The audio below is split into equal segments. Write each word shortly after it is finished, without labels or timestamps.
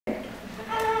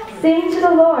Sing to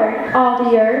the Lord, all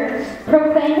the earth.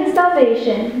 Proclaim his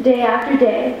salvation day after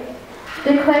day.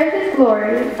 Declare his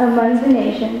glory among the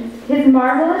nations, his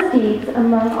marvelous deeds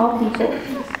among all peoples.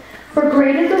 For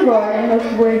great is the Lord and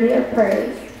most worthy of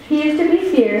praise. He is to be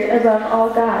feared above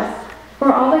all gods,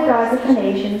 for all the gods of the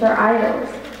nations are idols.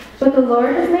 But the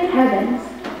Lord has made heavens.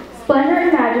 Splendor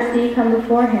and majesty come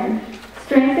before him.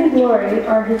 Strength and glory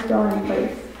are his dwelling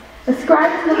place.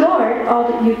 Ascribe to the Lord,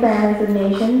 all you families of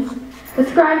nations.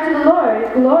 Ascribe to the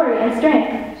Lord glory and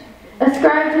strength.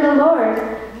 Ascribe to the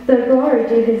Lord the glory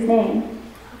due his name.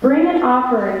 Bring an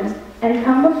offering and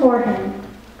come before him.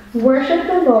 Worship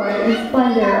the Lord in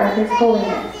splendor of his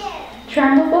holiness.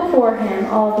 Tremble before him,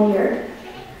 all the earth.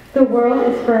 The world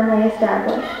is firmly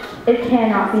established. It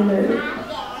cannot be moved.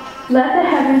 Let the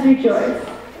heavens rejoice.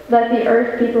 Let the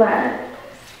earth be glad.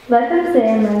 Let them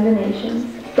say among the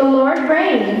nations, the Lord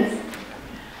reigns.